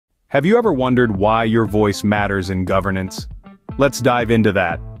Have you ever wondered why your voice matters in governance? Let's dive into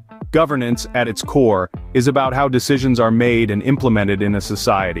that. Governance, at its core, is about how decisions are made and implemented in a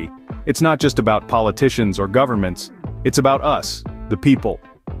society. It's not just about politicians or governments, it's about us, the people.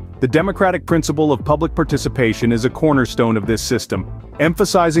 The democratic principle of public participation is a cornerstone of this system,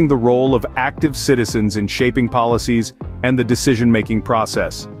 emphasizing the role of active citizens in shaping policies and the decision-making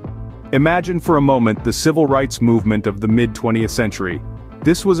process. Imagine for a moment the civil rights movement of the mid-20th century.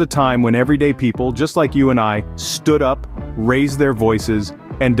 This was a time when everyday people, just like you and I, stood up, raised their voices,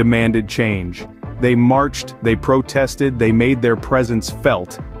 and demanded change. They marched, they protested, they made their presence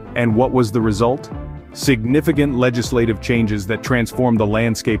felt. And what was the result? Significant legislative changes that transformed the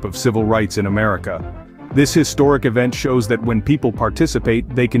landscape of civil rights in America. This historic event shows that when people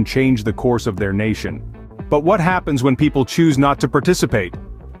participate, they can change the course of their nation. But what happens when people choose not to participate?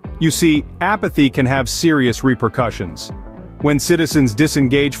 You see, apathy can have serious repercussions. When citizens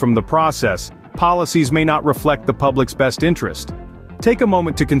disengage from the process, policies may not reflect the public's best interest. Take a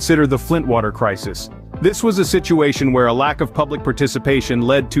moment to consider the Flint water crisis. This was a situation where a lack of public participation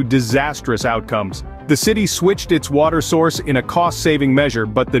led to disastrous outcomes. The city switched its water source in a cost-saving measure,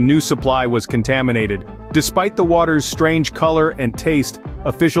 but the new supply was contaminated. Despite the water's strange color and taste,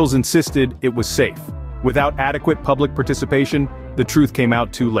 officials insisted it was safe. Without adequate public participation, the truth came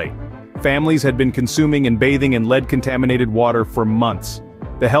out too late. Families had been consuming and bathing in lead-contaminated water for months.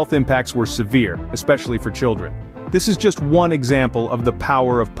 The health impacts were severe, especially for children. This is just one example of the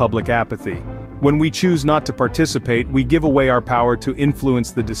power of public apathy. When we choose not to participate, we give away our power to influence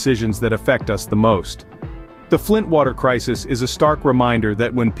the decisions that affect us the most. The Flint water crisis is a stark reminder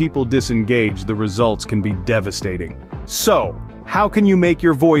that when people disengage, the results can be devastating. So, how can you make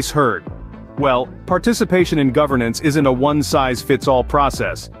your voice heard? Well, participation in governance isn't a one-size-fits-all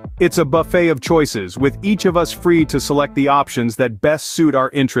process. It's a buffet of choices, with each of us free to select the options that best suit our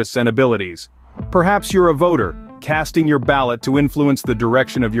interests and abilities. Perhaps you're a voter, casting your ballot to influence the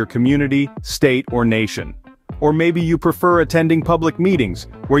direction of your community, state, or nation. Or maybe you prefer attending public meetings,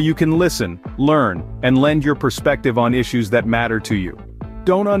 where you can listen, learn, and lend your perspective on issues that matter to you.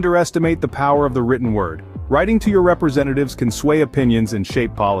 Don't underestimate the power of the written word. Writing to your representatives can sway opinions and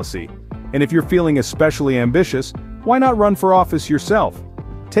shape policy. And if you're feeling especially ambitious, why not run for office yourself?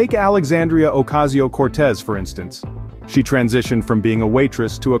 Take Alexandria Ocasio-Cortez, for instance. She transitioned from being a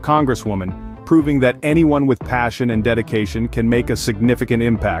waitress to a congresswoman, proving that anyone with passion and dedication can make a significant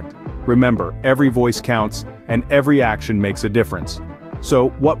impact. Remember, every voice counts, and every action makes a difference. So,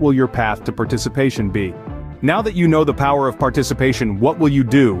 what will your path to participation be? Now that you know the power of participation, what will you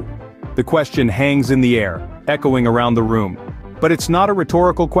do? The question hangs in the air, echoing around the room. But it's not a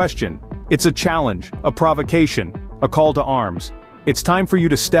rhetorical question. It's a challenge, a provocation, a call to arms. It's time for you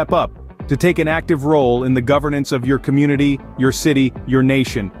to step up, to take an active role in the governance of your community, your city, your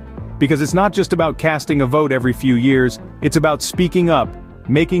nation. Because it's not just about casting a vote every few years, it's about speaking up,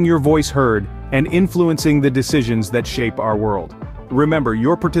 making your voice heard, and influencing the decisions that shape our world. Remember,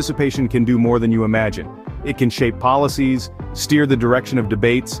 your participation can do more than you imagine. It can shape policies, steer the direction of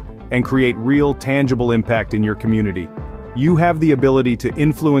debates, and create real, tangible impact in your community. You have the ability to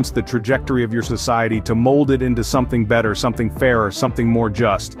influence the trajectory of your society, to mold it into something better, something fairer, something more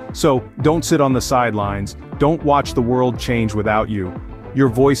just. So, don't sit on the sidelines, don't watch the world change without you. Your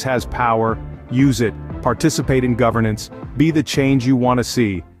voice has power, use it, participate in governance, be the change you want to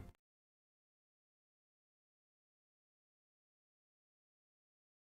see.